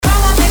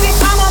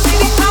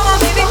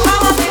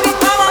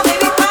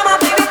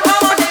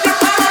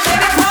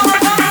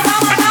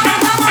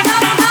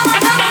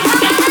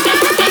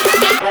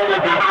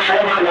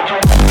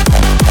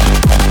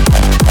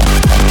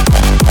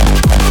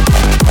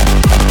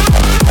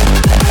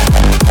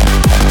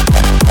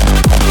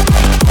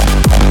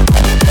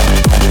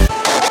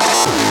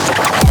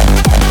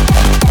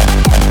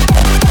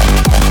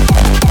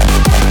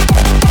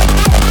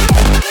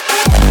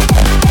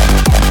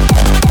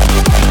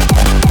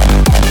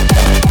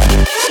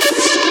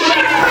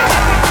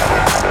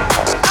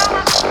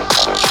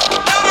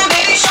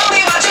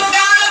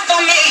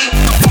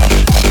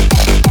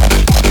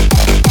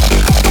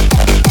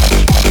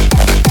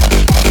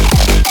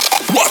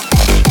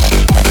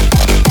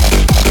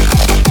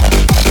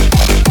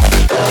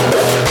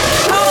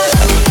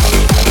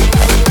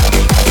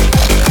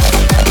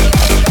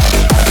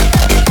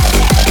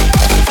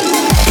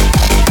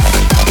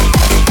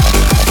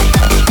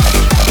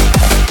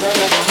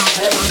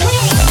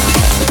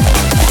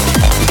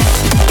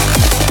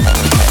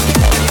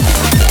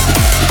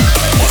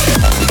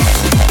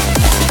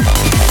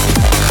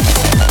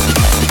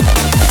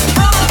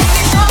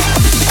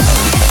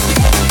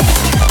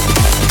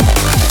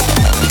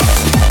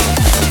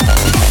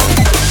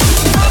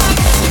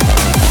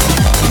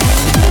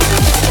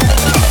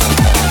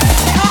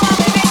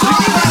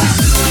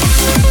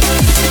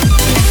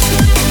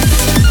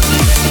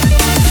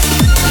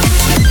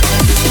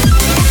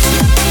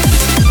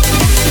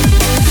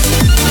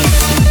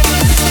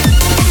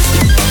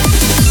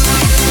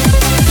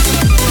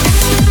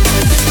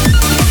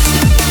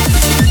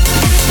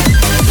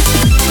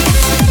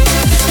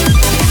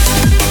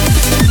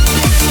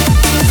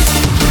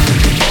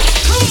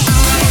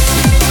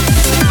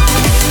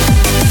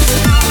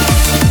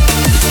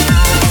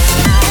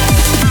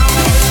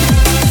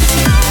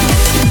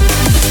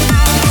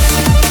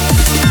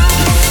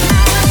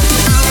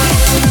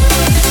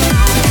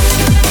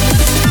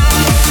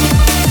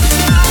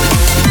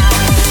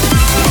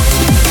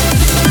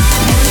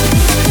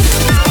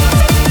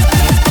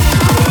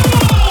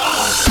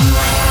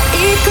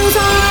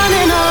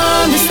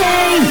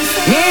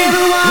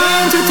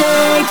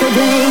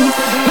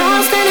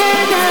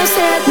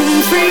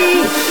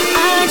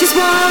just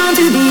want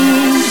to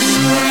be.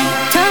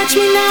 Touch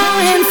me now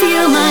and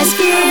feel my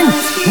skin.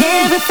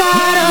 Never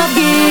thought of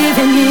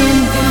giving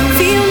in.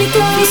 Feel me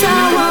close,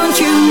 I want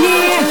you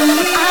near.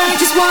 I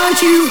just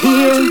want you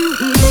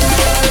here.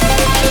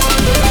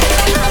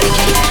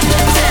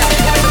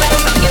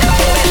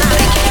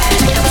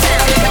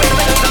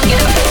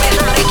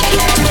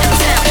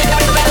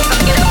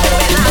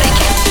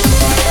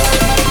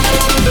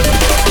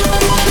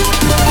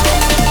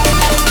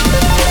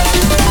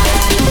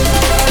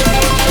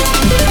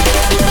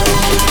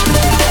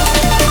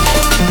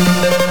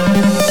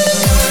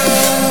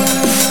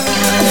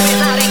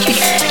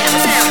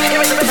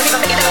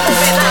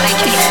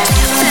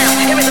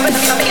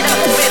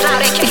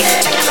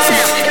 Sound.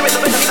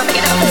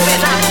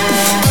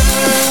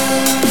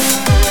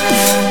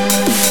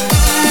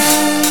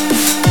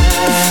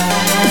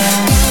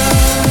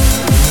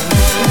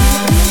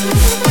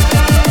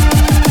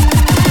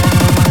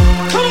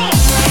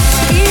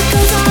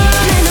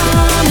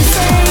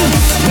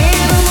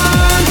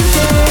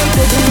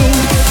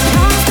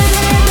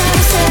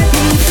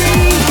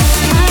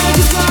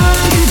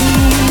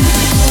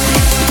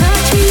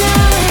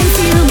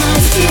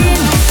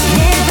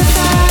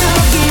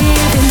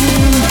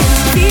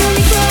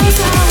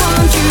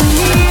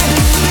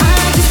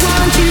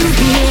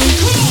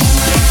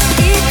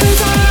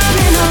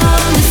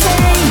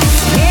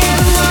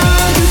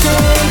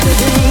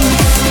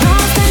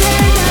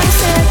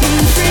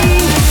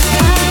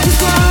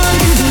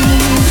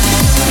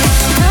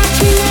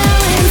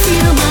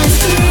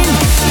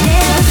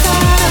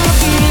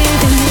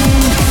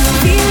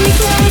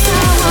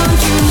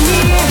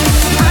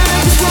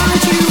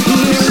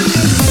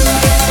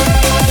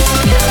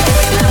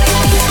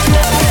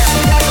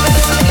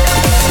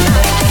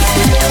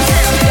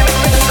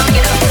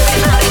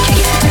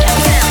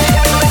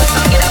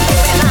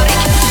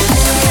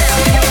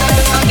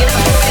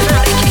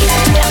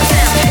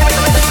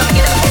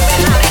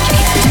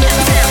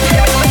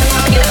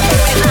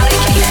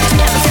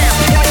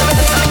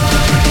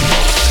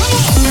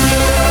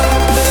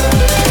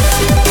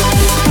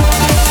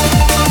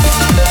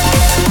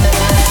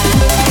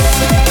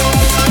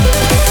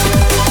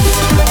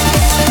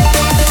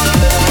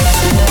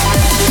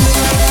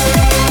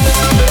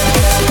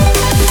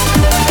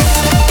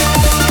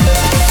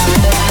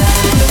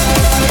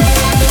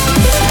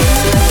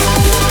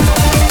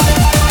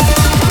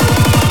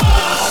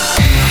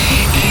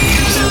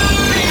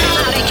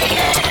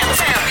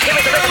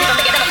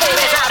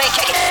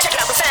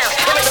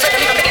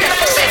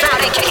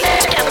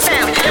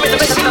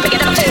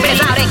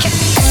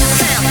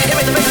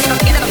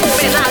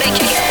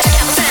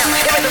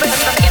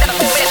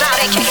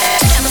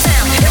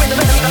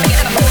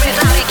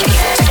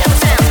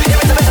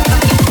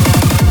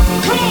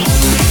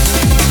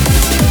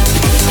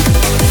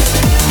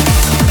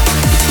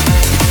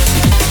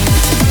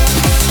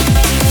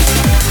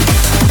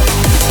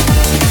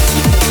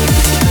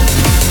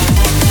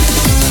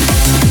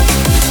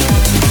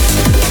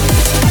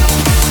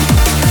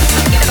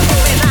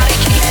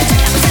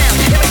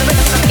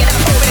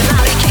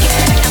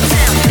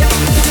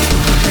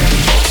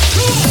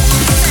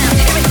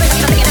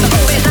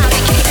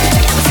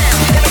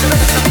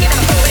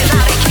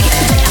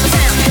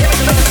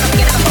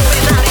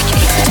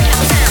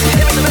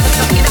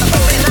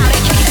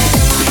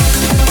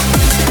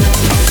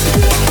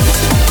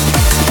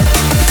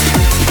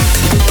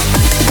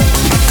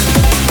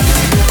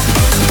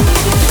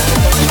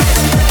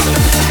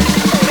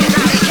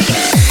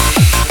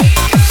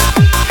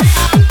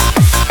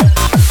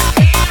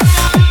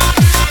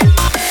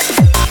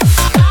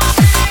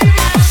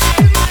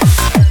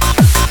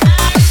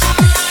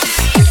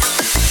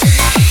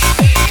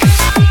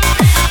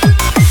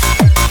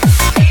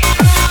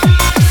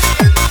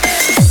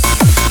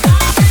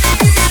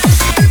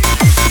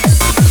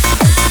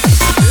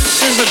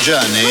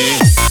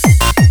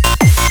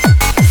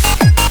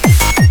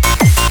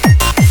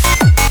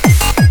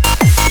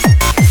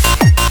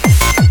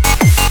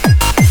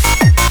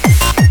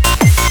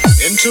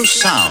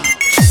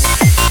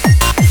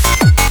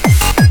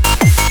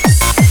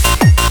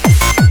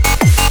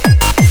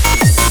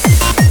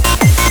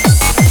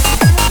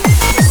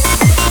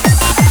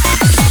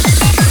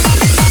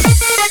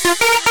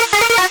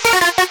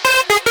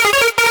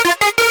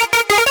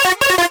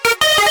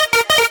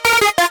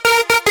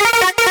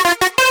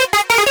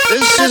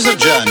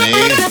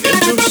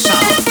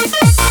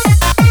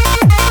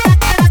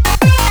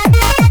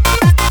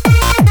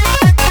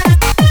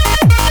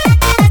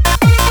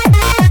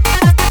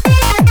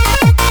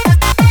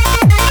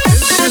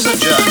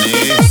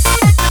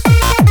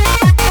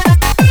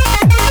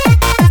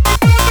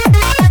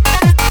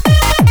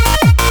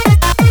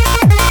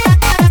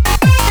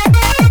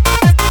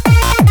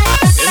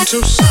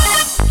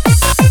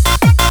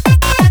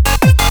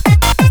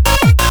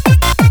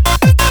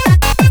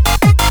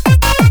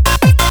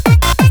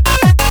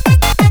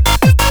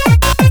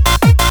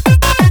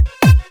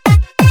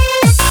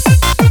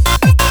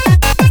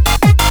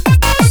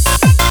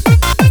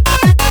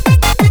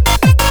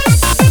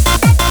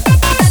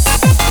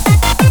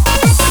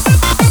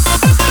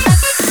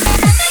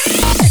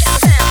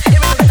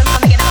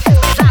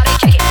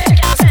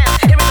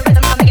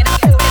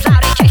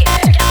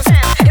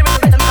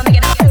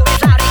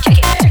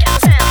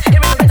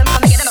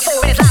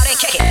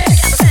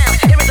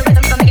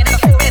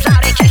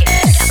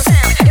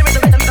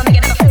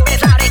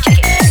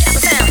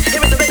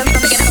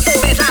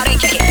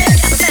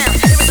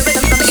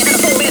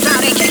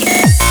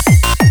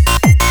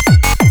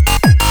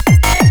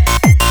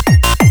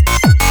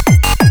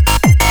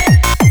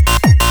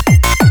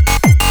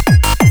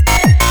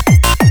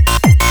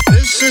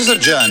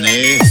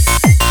 Welcome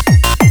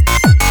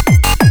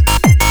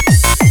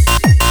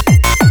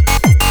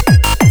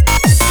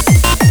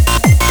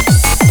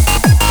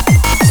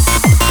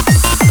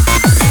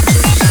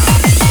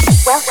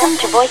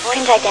to voice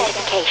print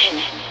identification.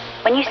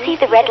 When you see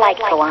the red light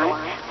go on,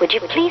 would you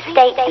please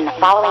state in the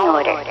following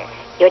order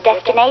your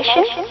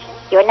destination,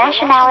 your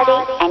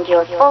nationality, and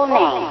your full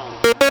name?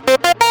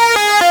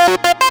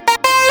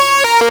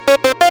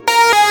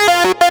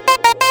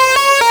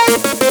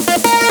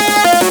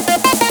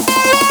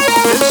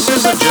 This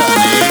is a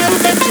journey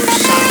into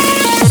sound.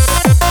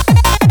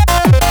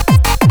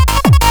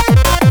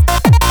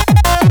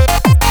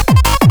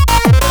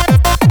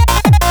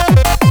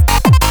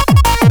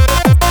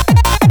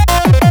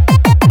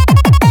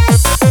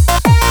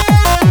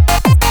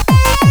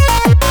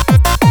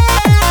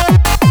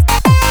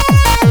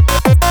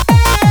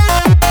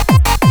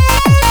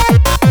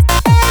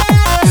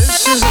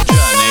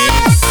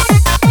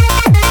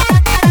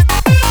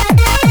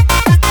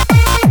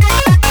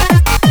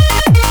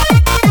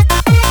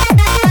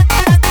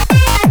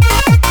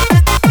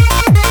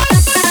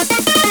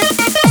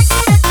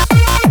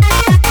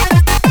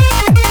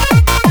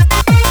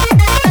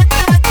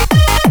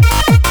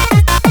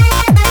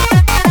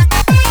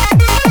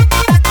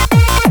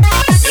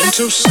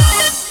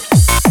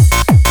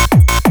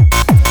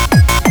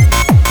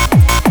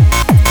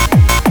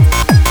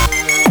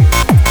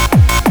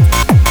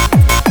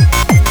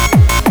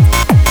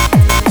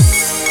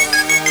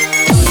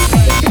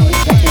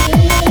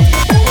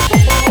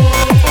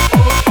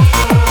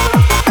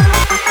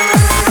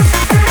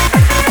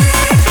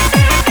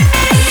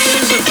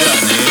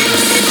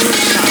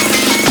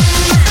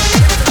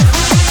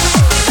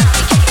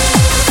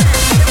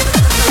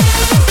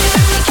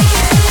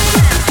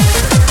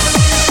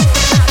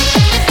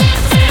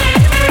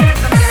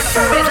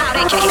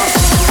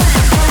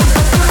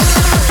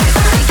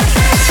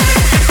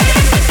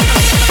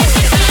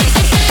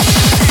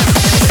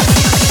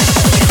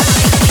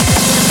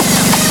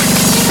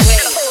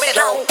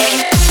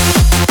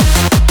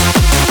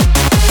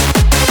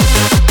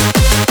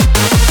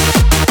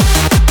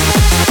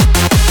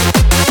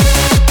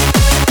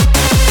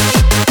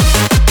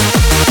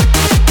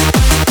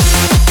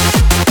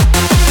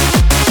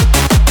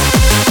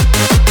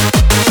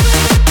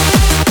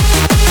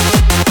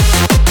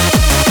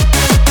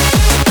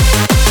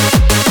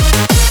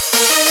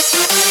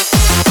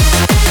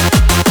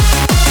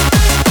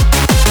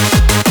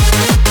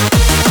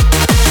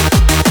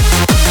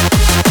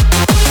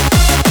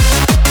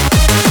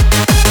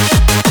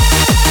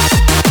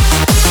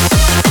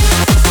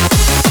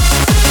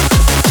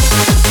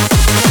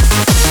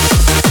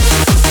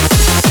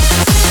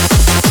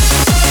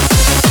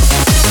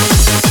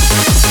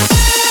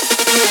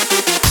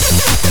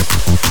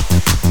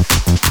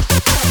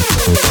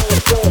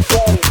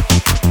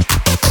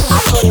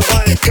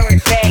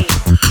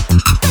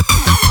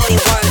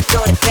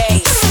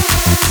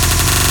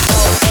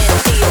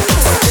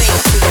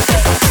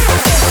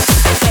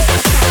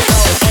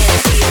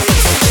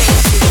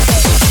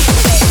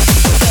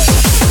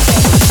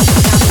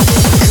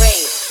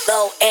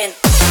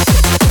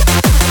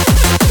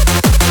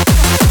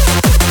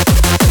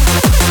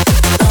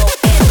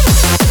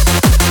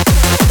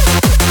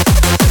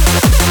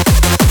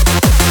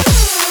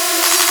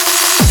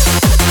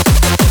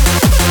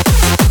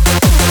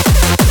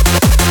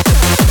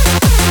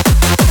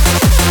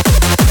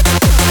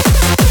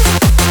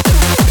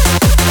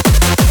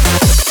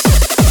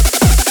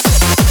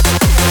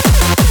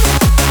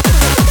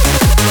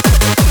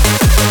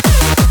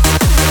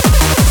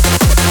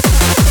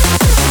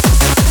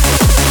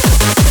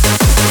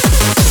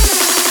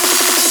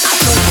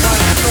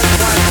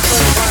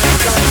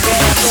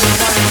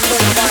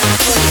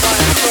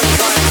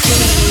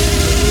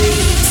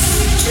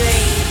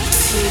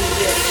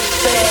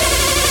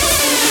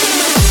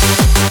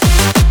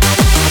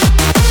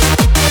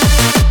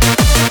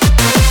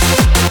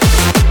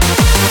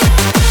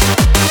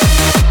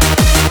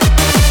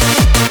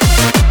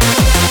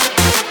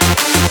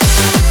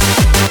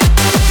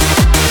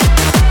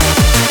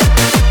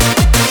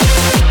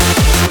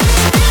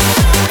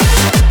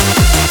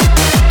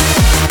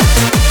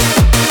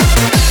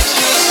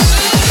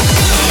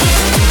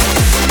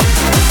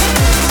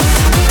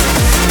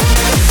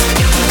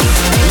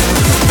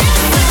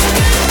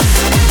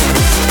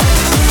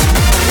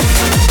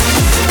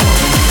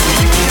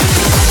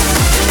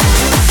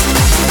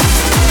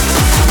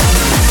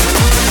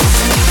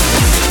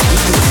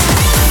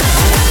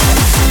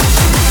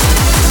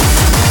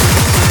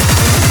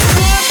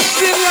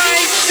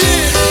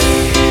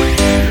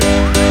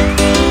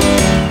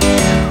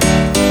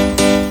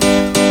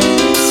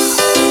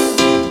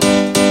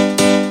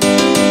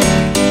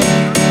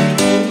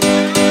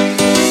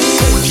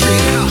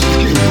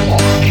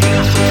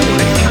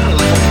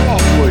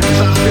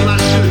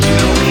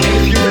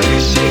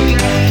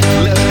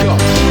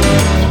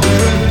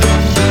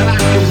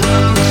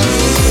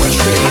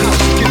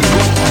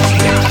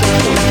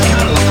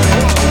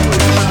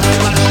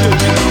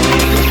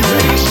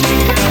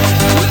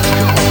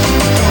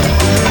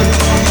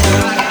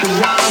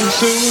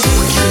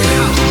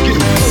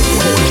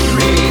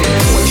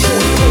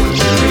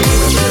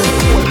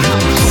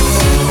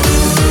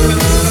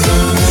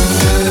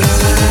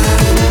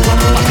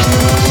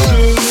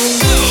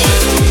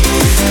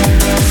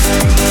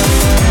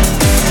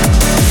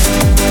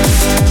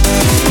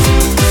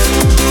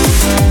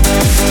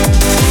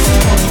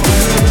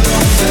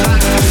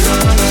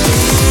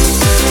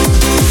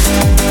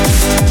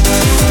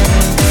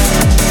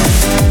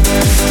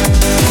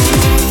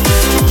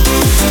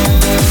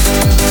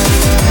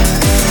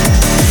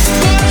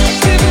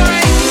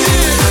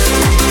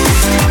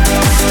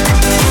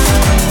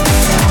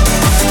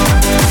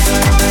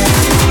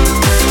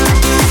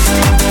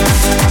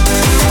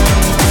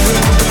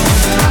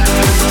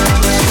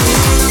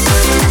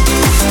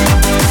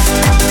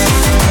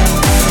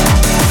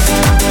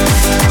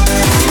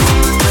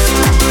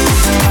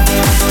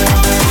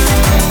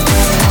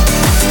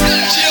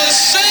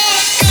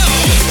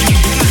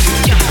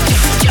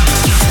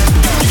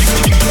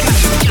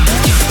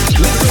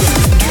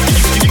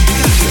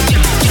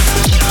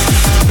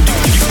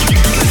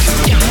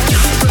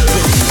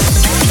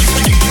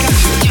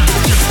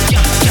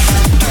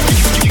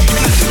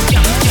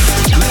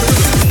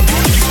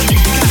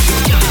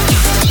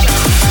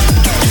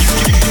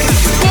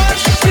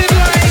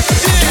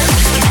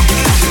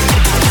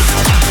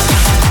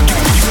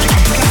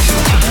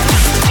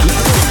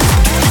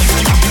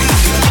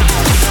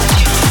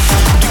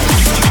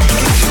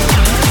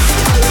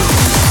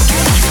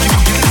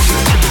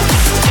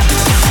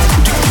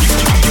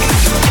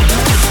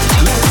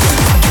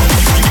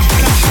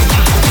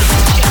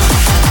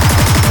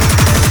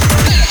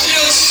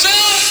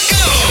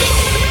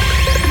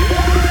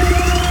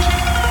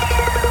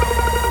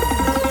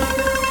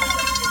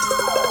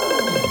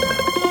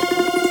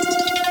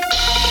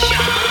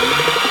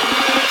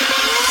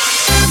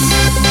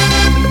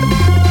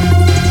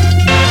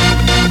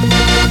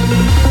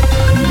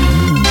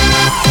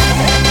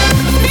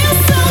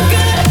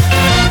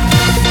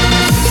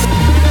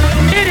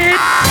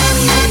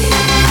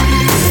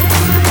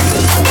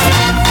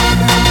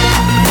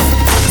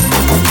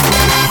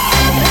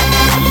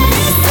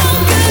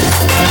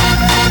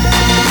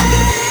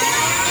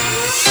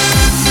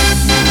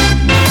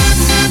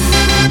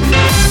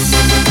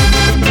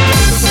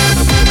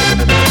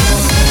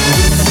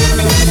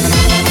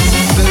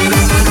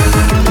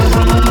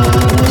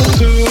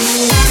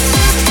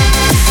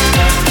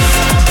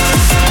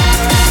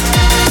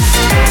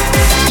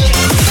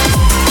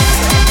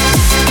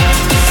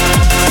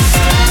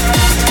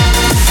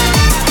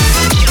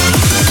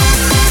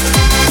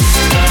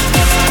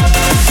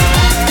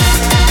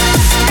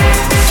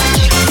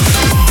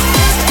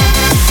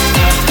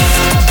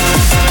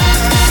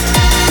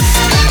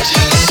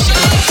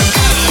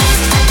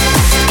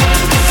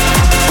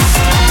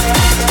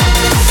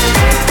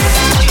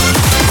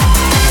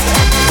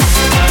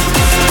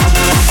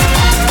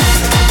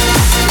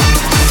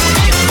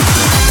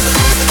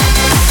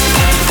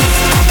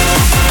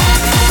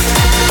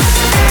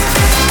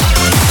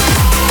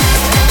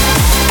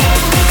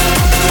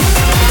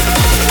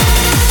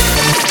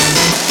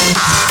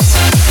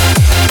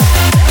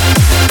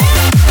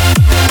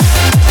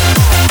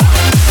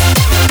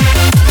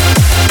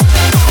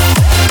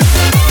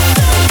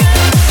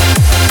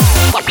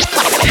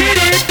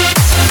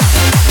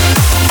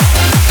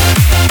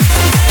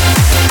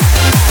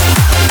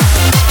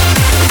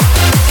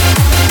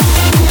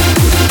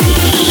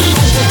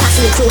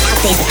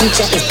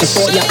 future is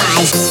before your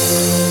eyes.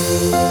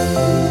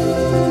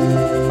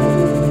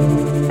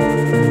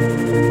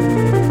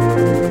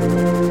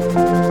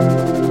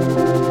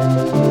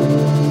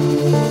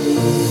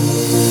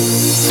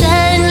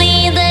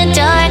 Suddenly the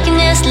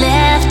darkness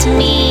left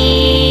me.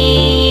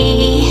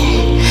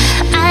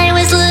 I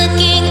was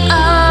looking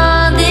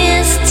all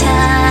this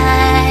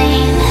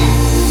time.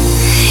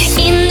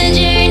 In the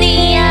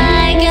journey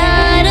I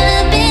got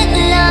a bit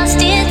lost,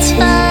 it's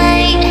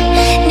fine.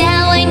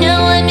 Now I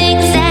know I'm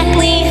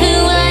exactly who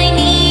I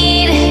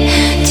need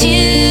to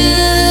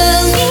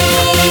be.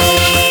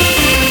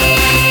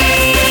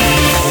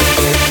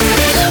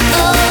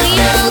 Oh,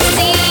 you'll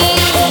see.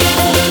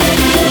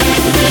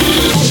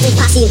 Every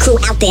posse and crew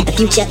out there, the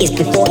future is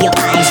before your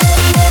eyes.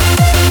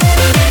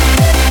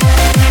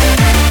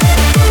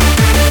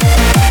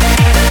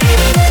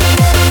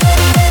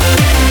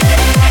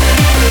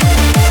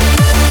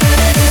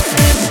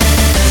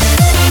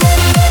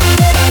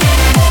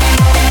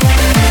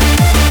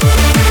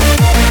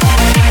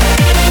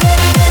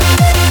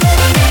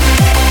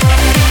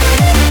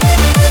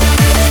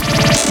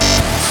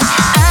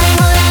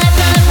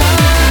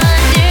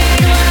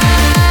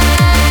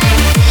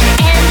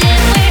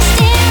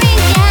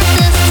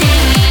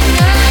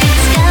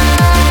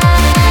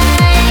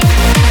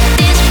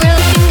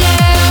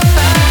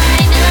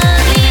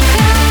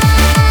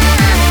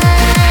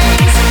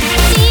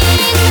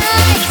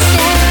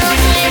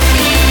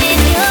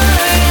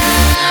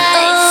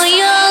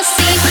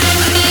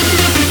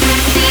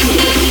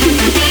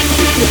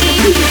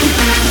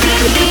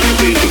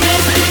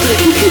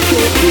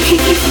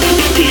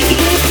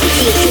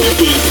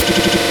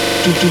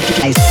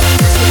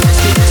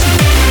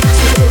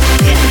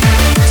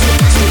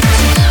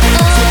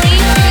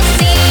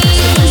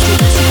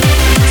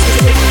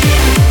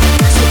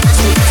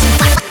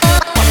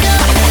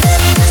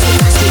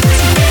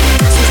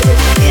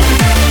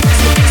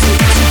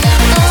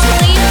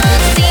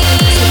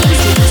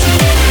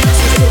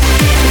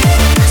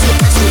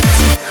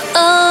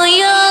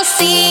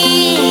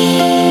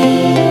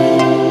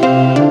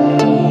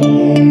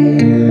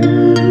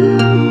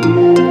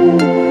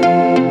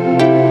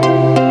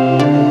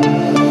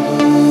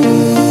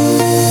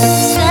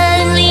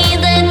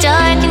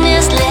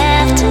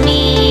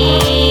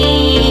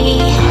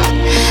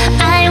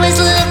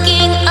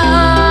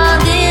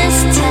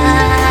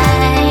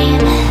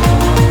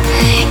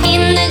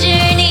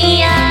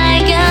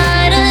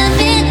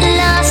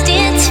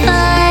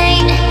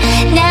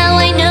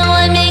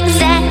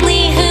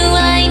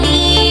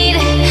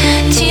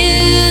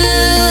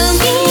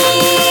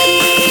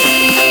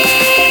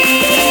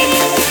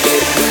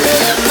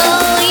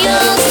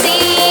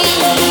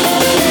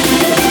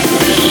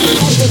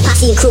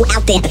 Crew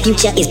out there, the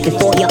future is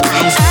before your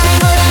eyes.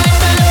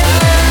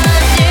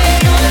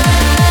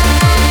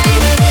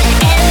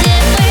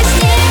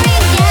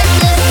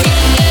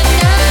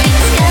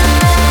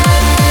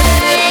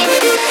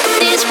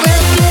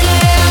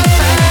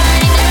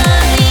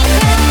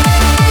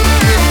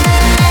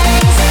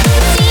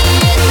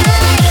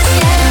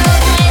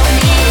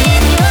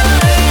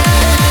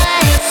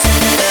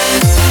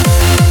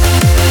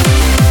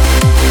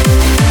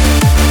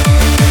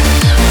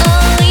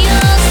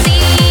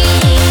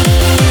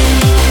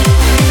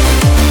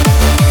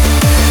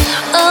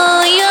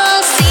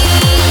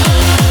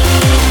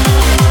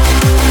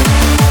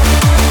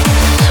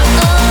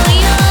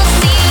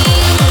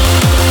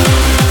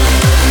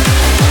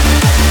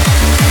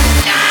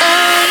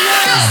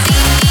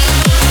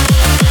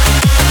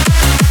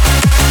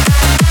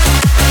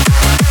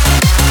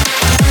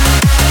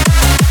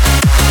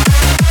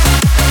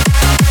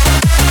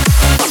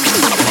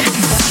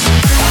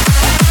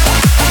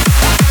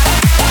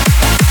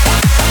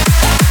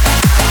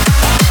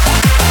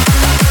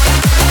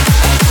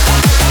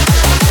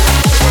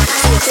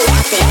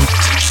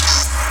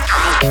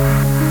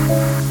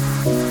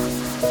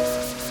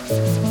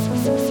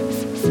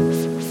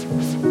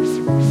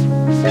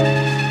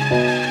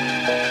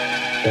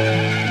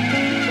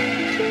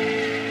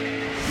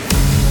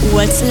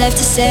 What's left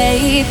to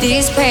say?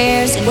 These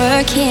prayers ain't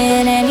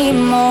working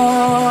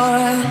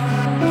anymore.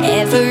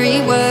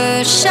 Every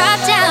word shot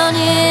down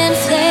in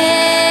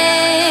flames.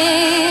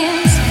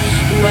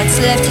 What's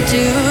left to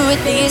do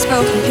with these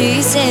broken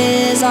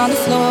pieces on the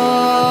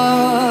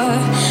floor?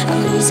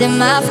 I'm losing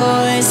my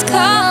voice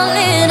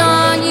calling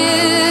on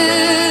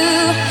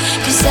you.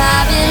 'Cause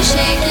I've been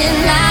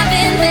shaking, I've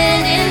been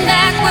bending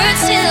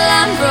backwards till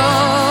I'm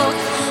broke.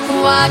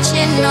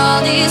 Watching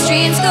all these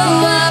dreams go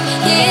up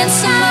in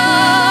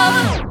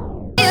smoke.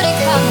 Beauty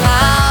come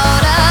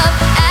out of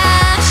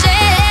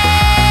ashes.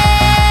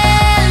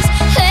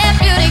 Let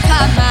beauty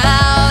come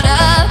out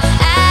of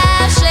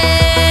ashes.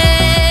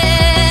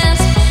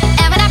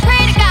 And when I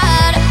pray to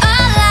God,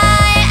 all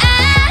I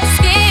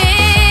ask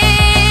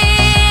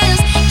is,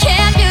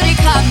 can beauty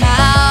come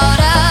out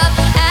of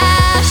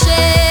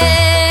ashes?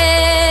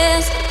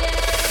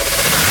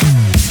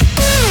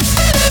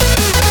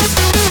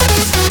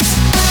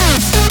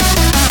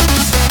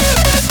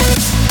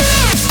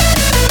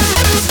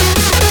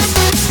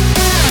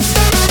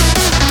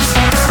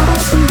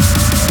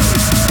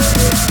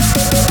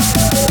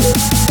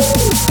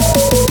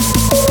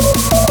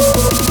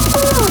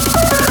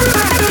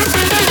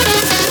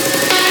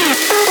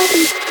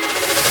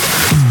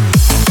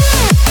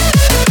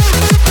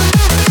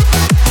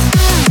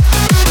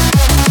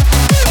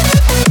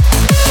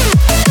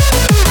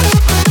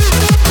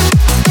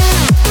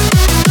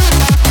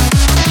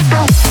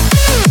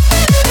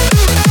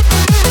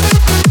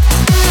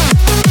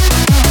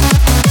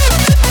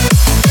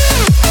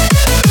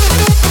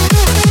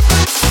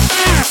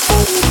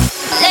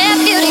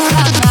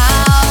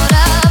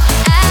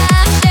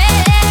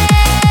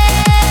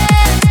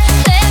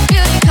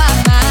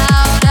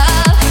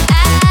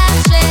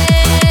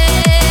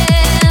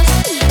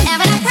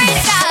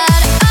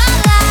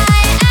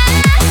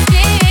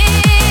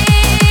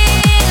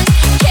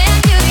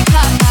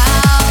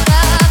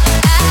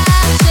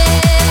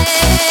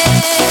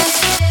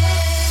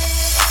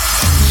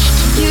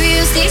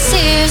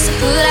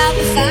 Put out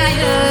the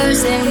fire,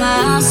 save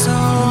my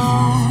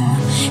soul,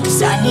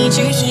 'cause I need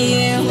you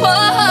here.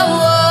 Whoa.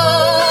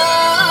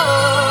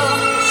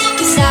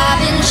 'Cause I've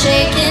been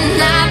shaking,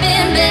 I've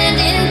been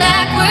bending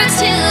backwards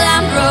till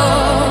I'm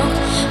broke,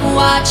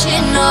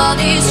 watching all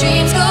these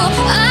dreams go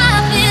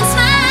up in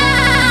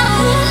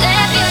smoke.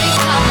 Let beauty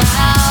come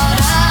out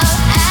of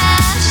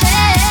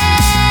ashes.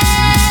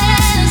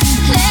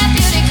 Let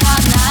beauty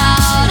come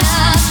out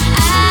of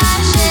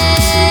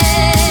ashes.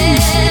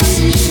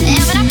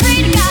 And when I pray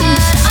to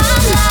God all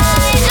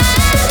night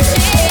and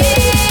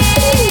peace,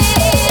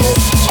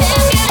 can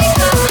beauty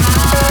come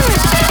out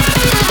of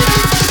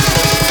ashes?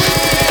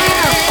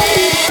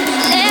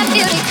 Let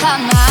beauty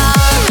come out.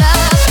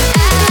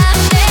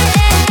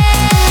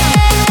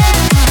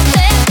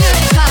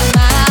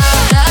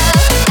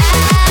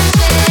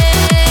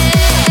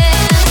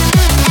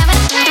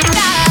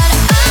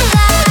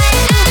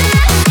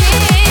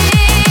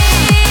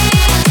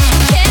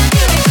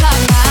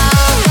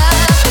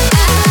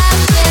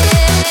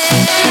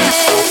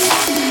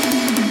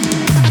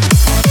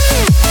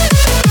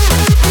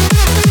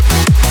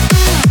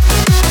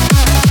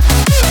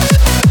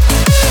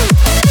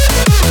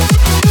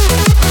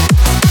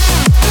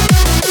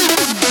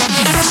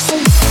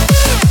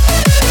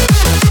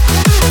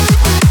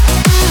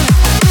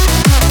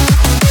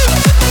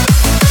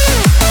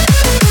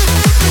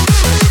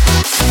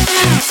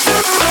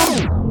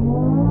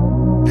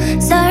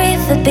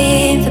 For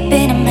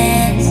being a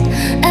mess,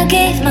 I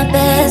gave my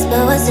best,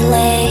 but was it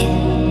late?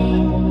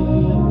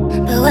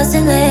 But was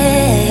it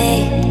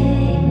late?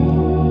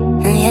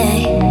 Yeah.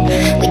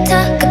 We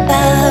talk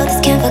about this,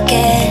 can't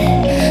forget.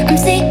 I'm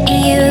seeing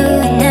you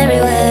in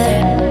everywhere,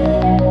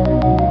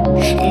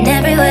 in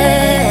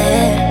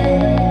everywhere.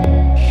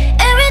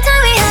 Every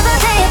time we have a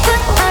day, I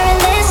put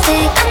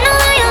unrealistic. I know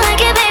how you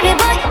like it, baby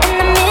boy, and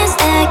I miss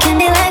that. Can't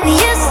be like we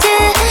used to,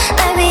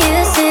 like we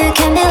used to.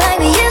 Can't be like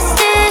we used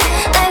to,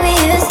 like we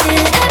used to.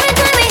 Every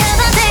time we have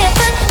a day, I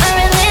put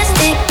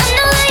unrealistic. I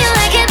know how you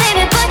like it,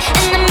 baby boy,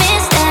 and I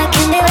miss that.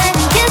 Can't be like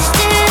we used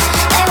to,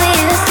 like we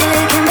used to.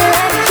 Can't be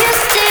like we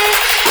used to,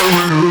 like we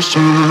used to.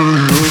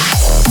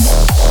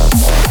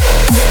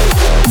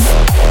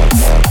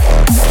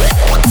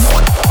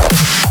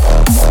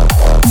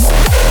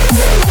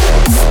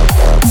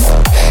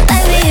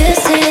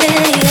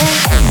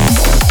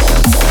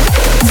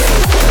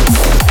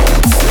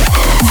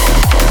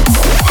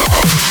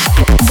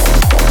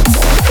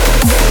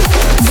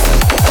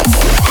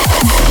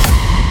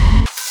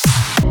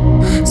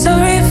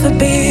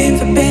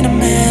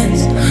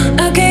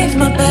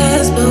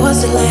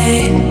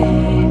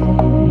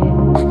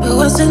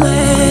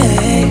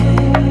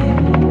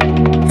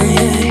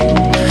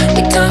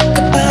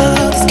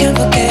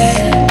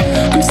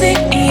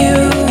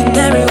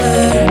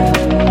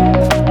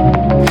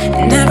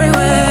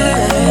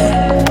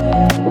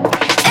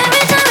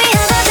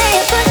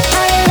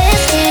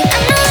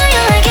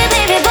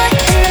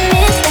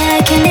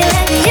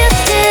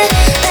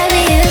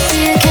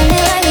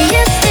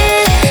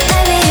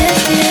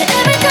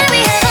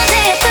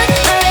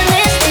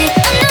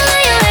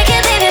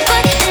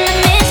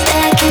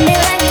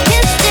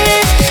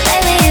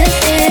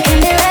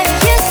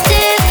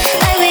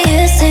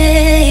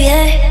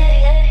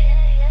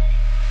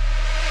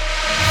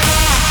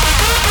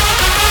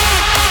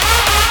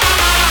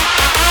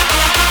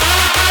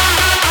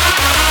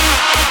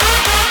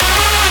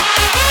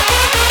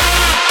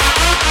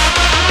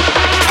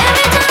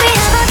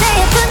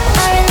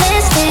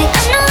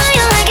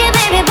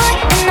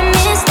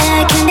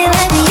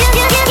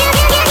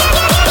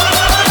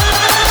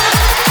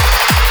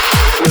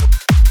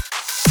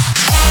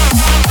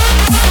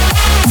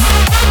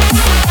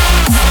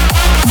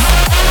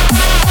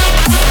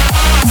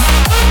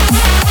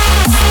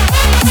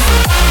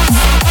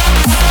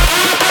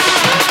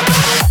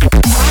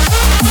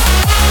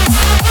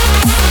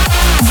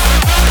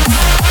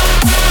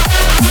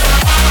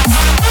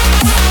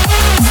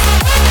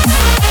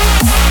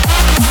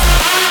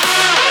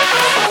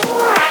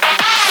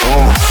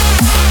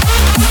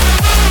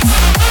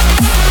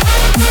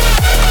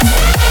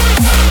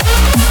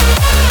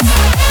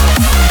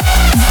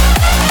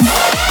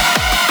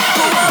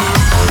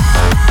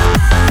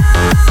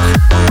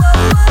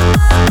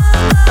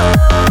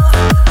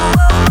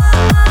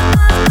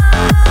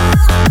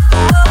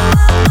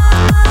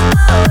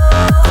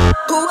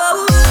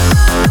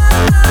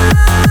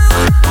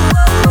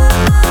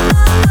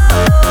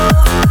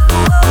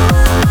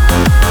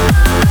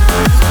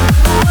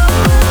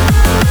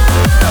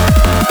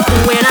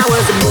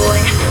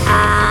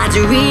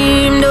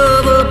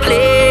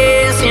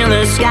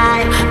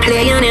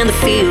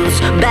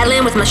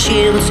 battling with my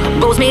shields,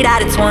 bows made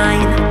out of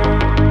twine.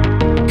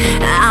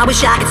 I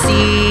wish I could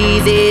see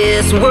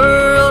this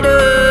world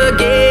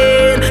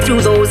again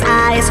through those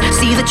eyes,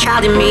 see the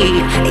child in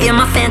me, in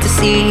my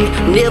fantasy,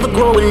 never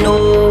growing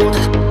old.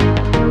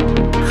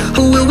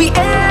 Will we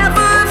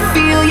ever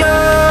feel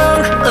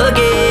young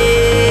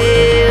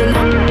again?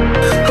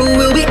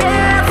 Will we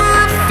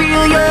ever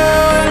feel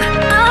young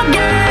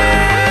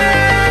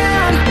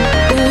again?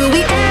 Will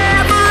we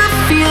ever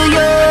feel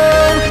young?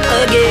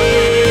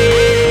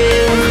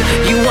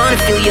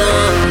 wanna feel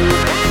young.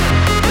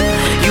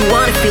 You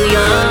wanna feel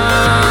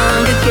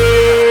young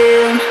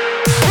again.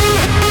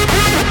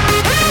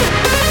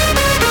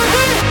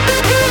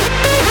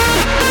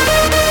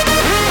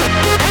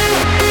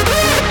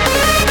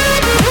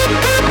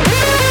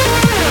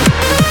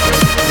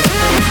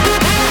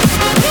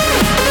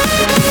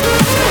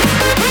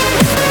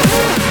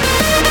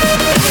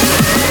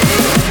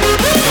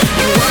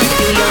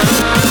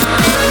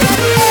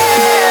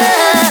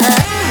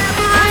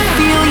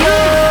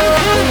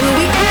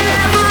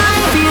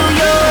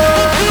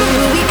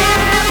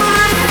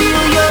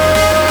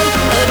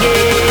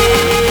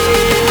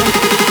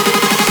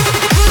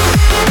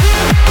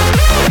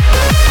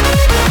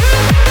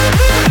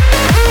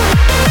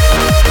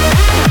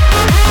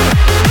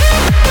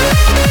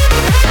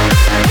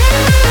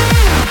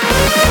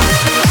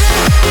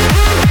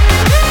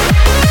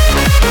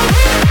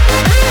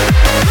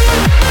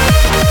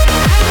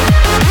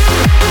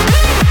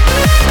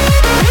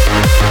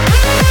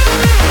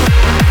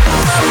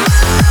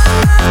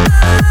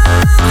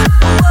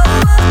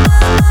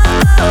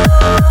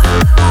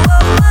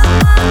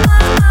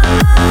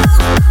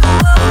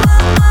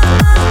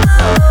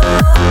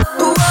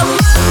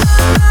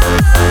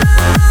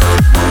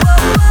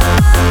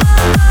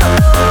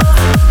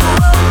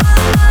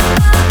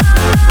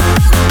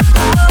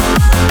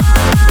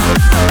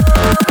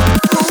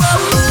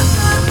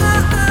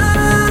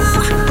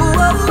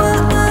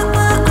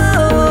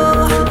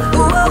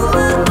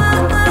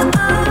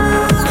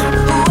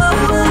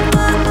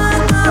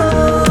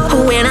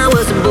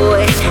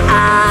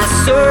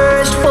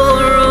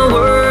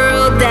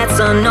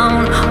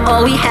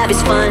 All we have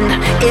is fun.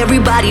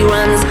 Everybody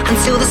runs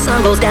until the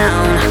sun goes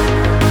down.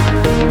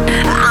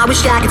 I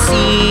wish I could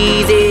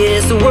see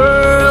this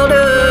world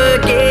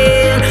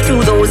again.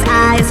 Through those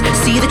eyes,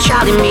 see the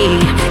child in me.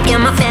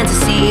 In my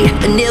fantasy,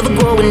 never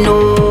growing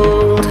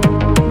old.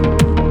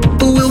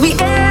 Will we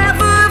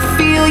ever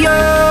feel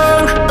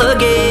young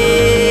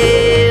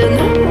again?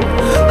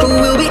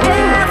 Will we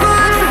ever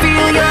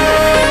feel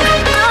young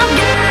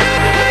again?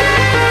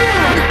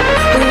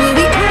 Will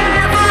we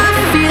ever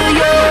feel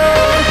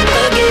young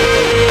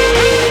again?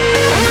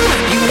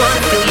 You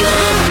wanna feel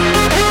young.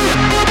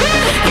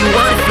 You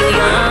wanna feel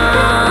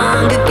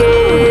young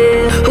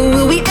again.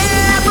 Will we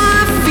ever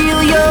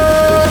feel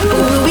young?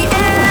 Will we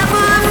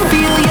ever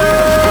feel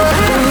young?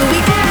 Will we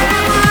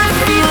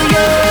ever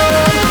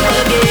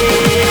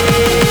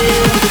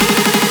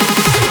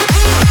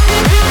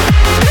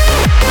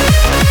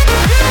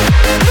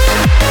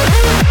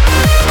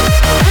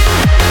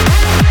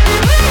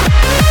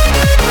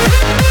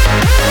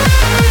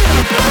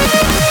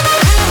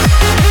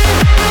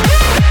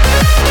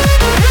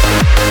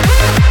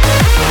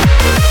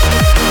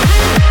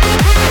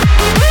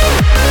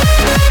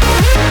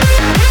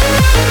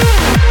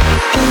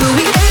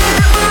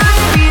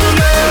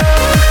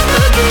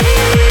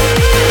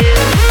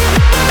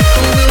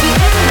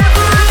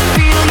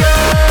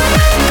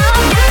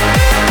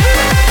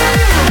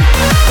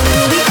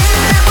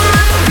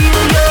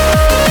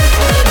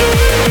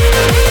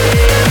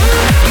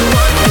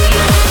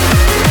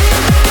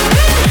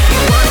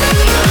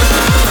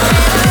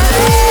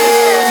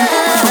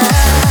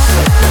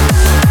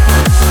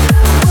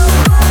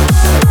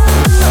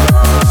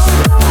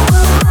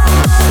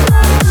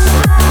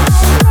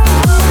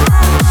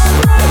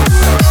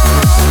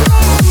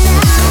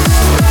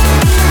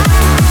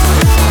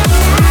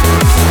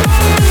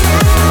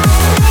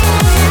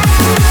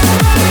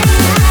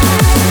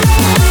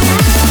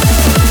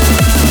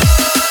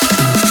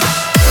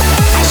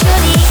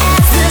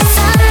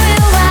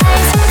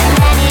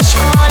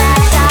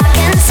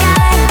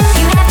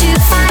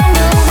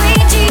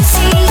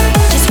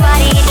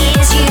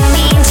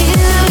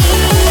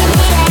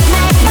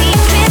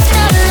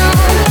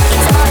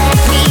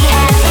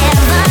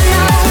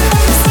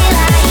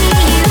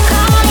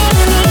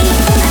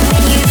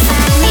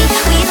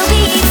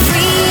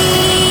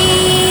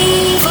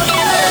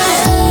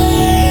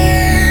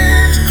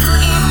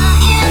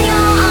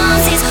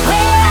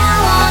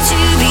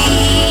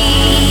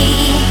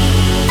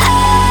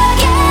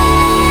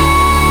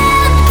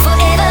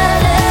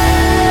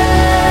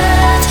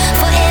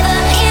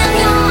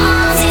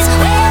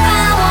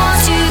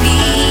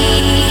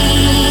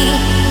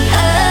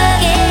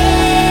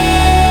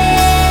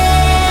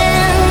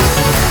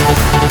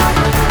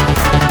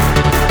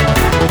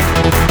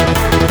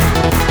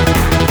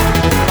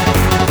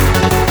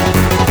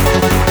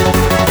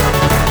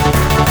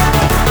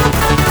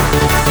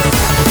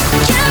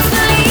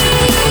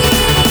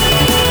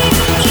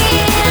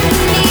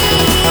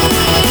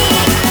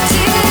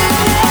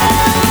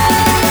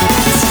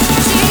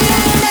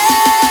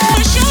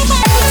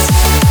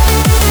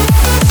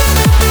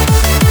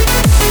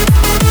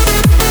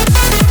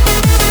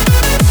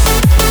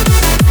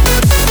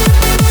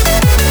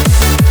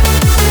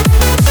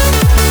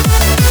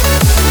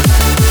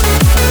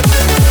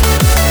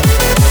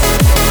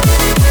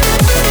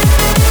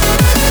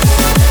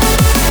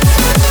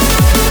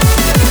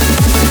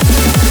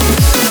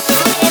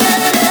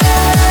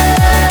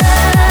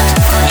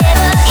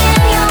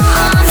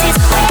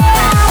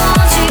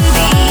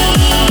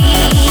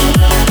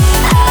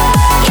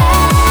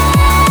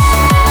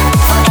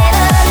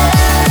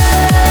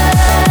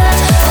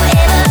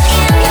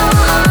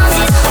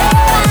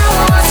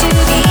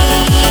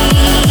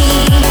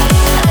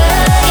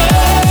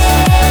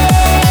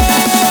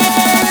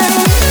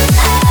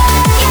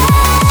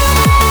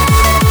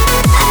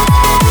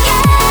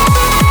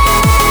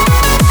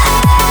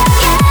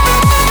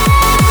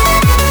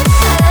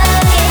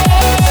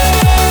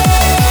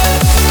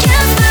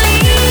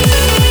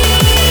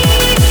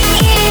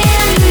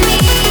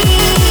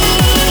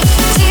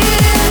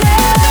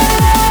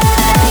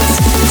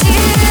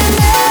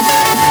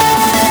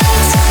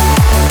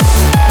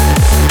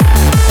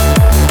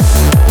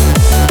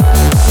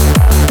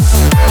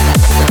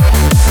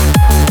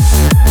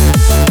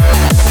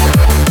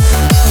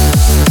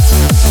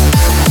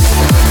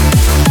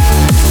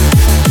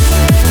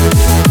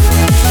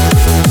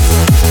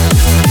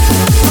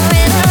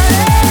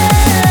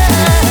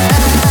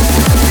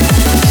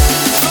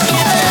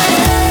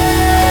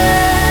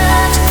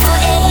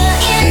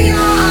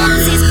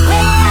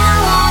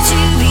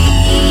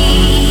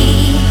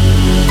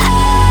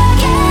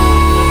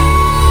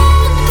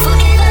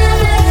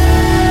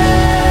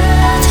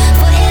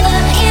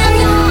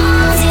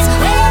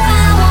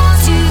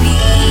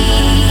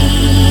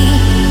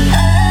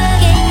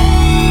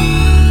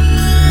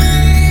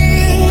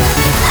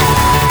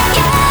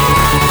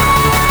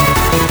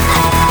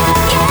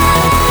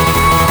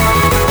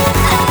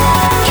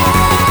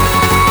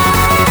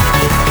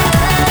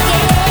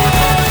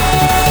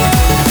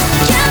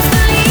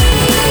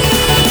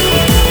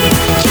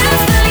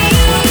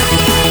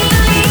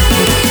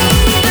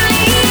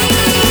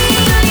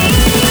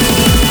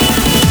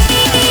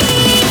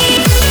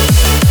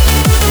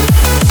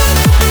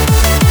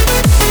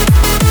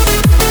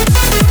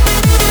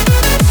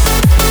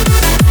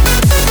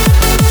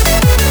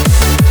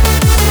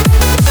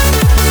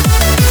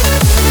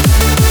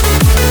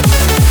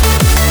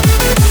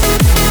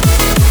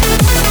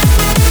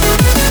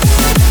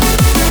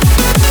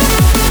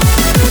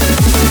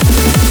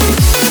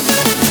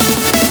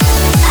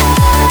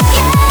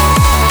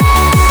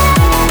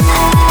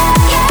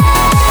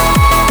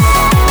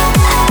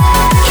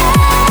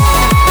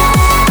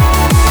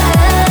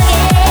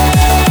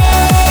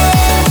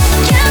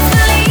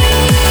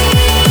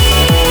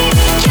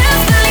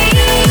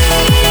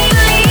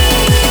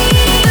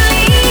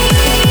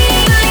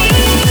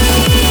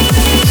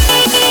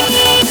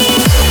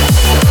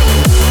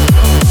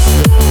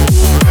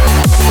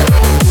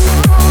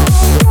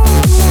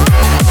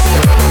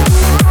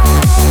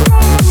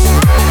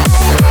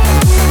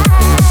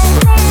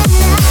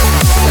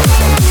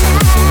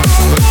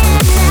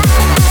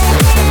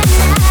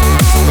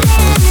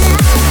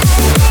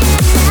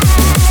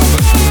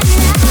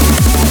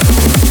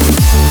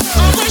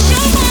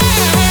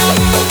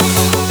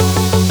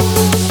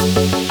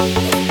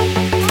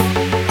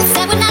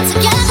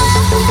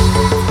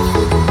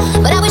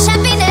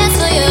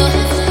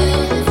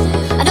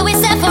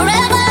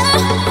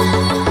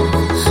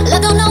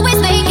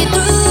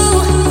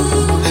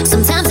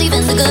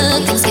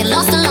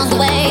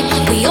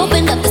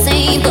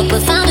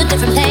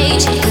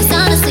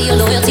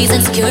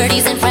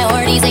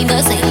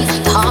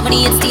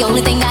harmony, it's the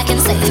only thing I can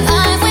say.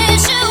 I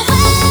wish you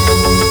well.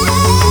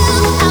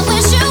 I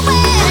wish you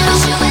well. I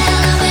wish you well.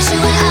 I wish you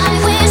well. I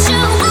wish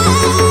you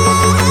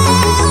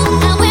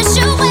well. I wish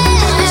you well.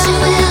 I wish you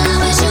well. I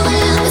wish you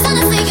well. 'Cause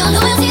honestly, your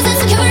loyalties,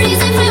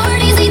 insecurities, and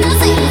priorities ain't the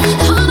same.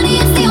 The harmony,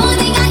 it's the only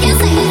thing I can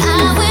say.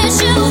 I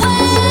wish you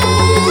well.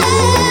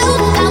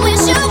 I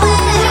wish you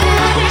well.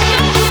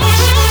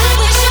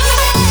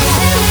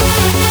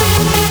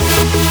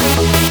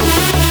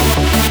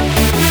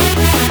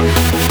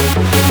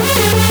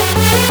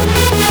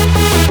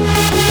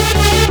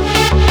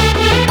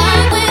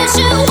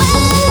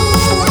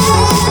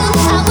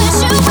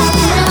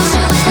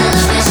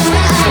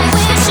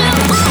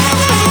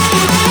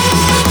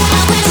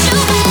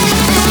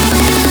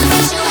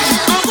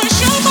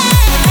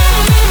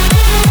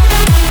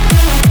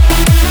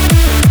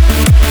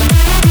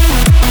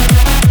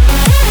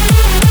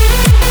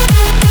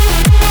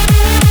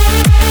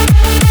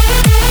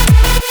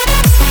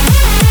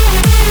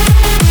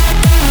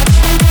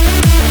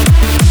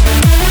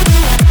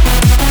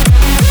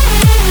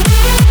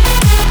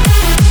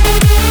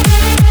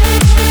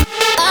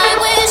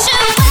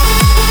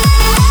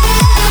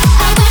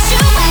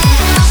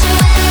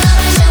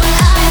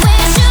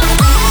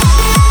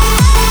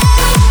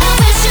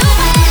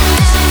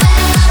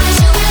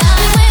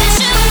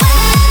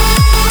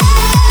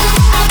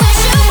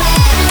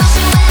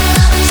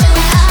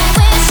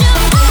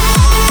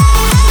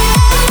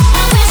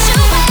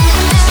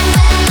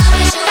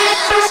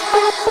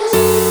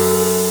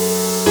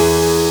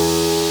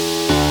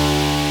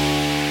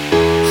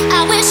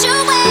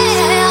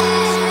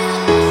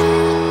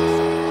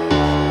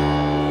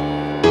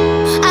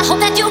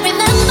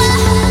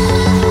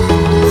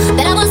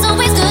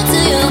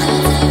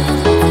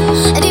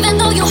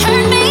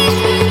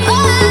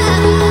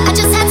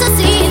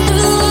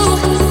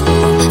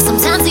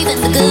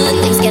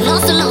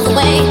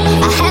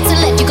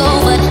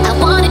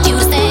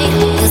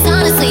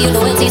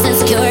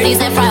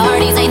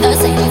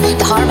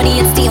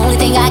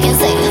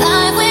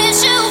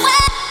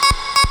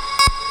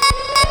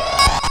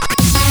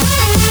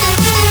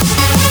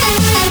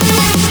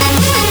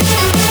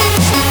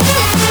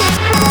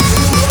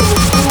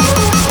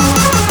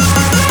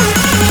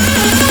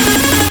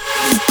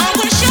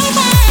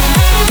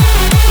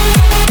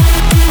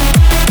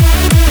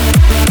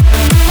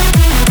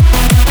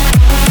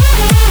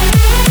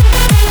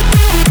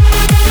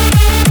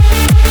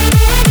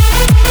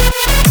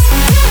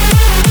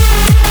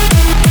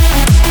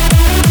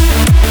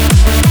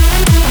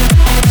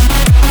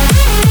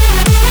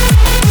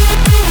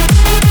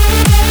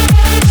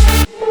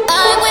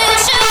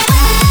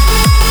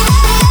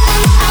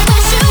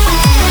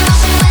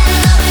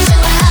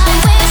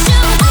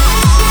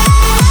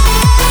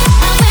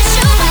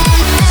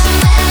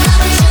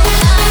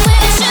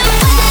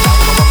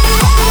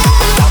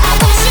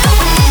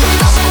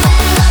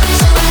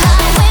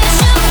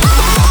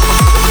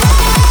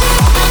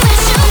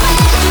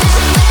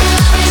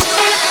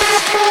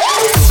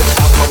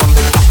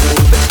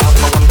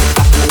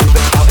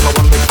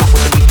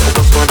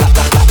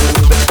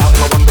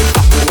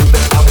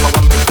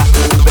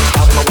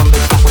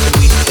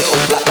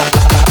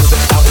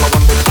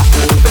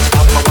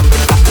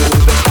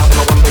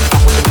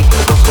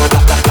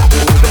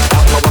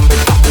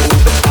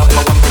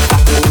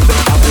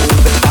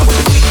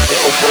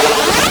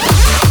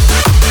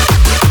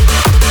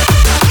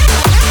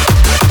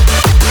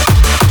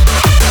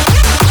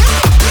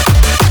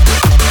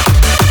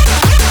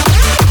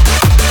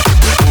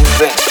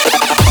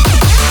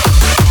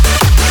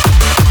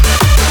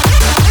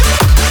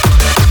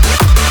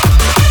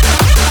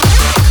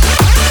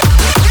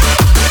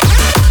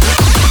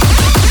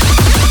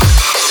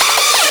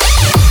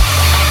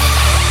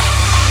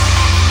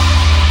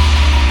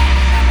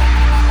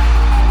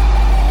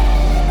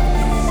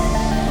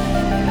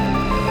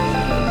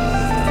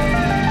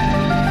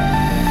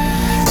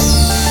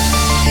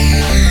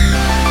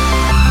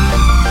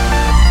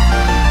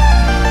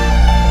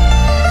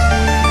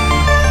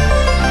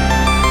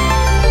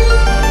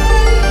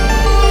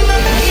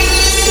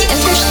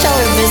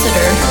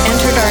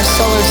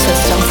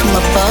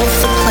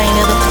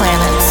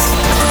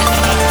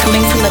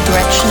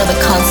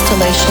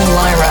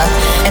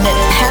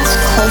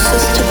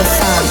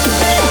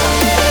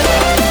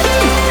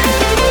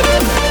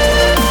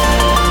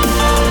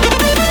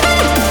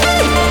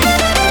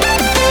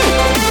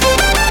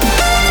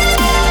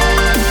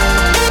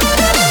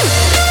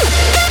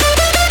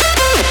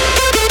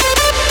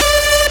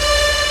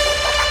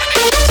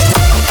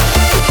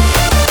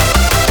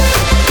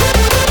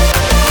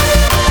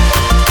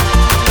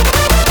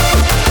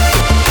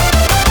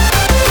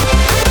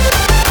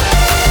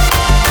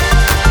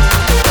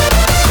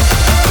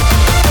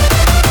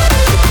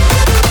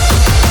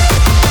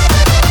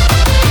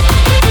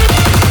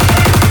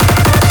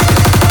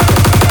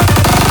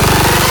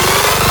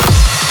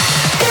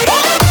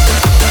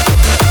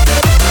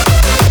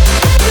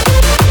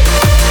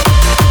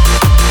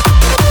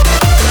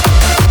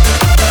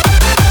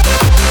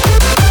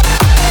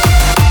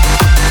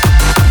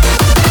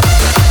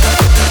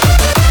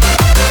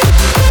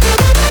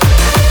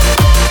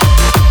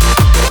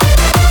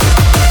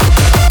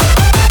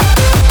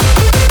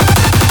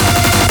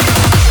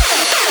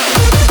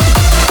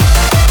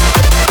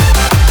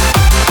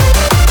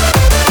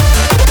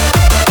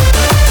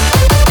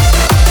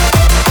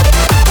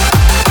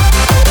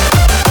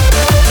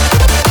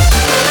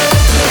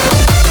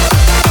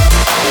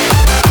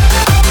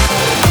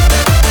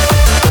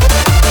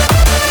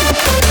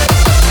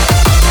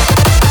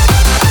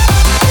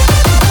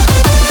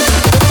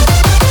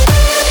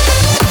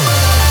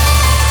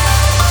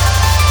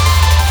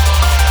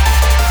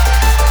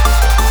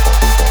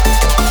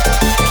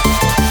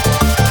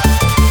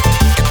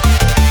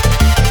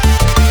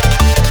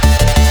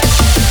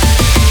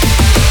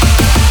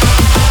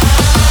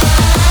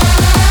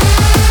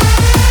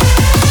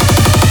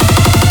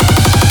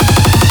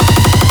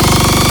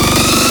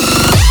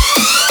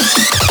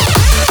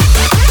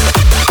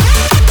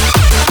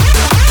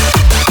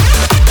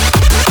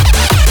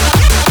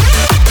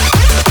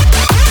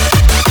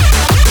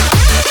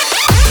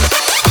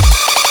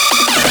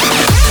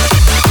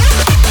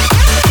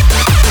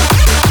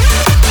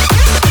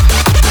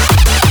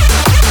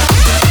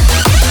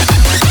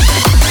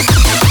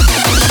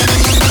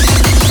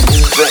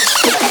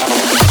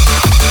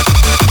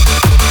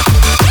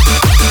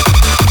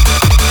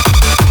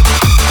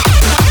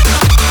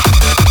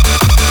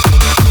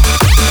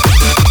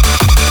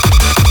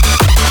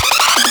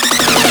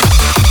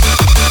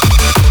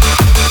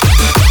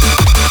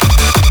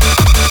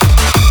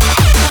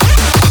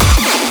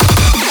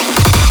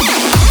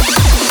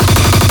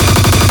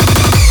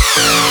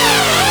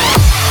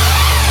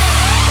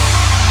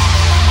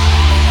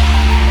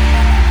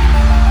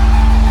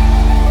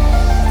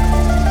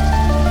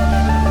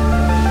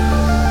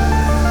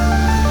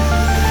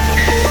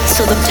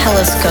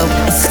 telescope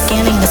is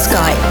scanning the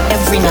sky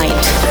every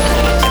night.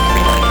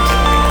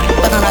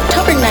 But on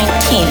October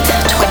 19th,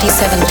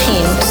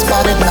 2017,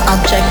 spotted an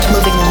object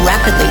moving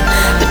rapidly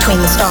between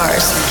the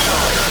stars.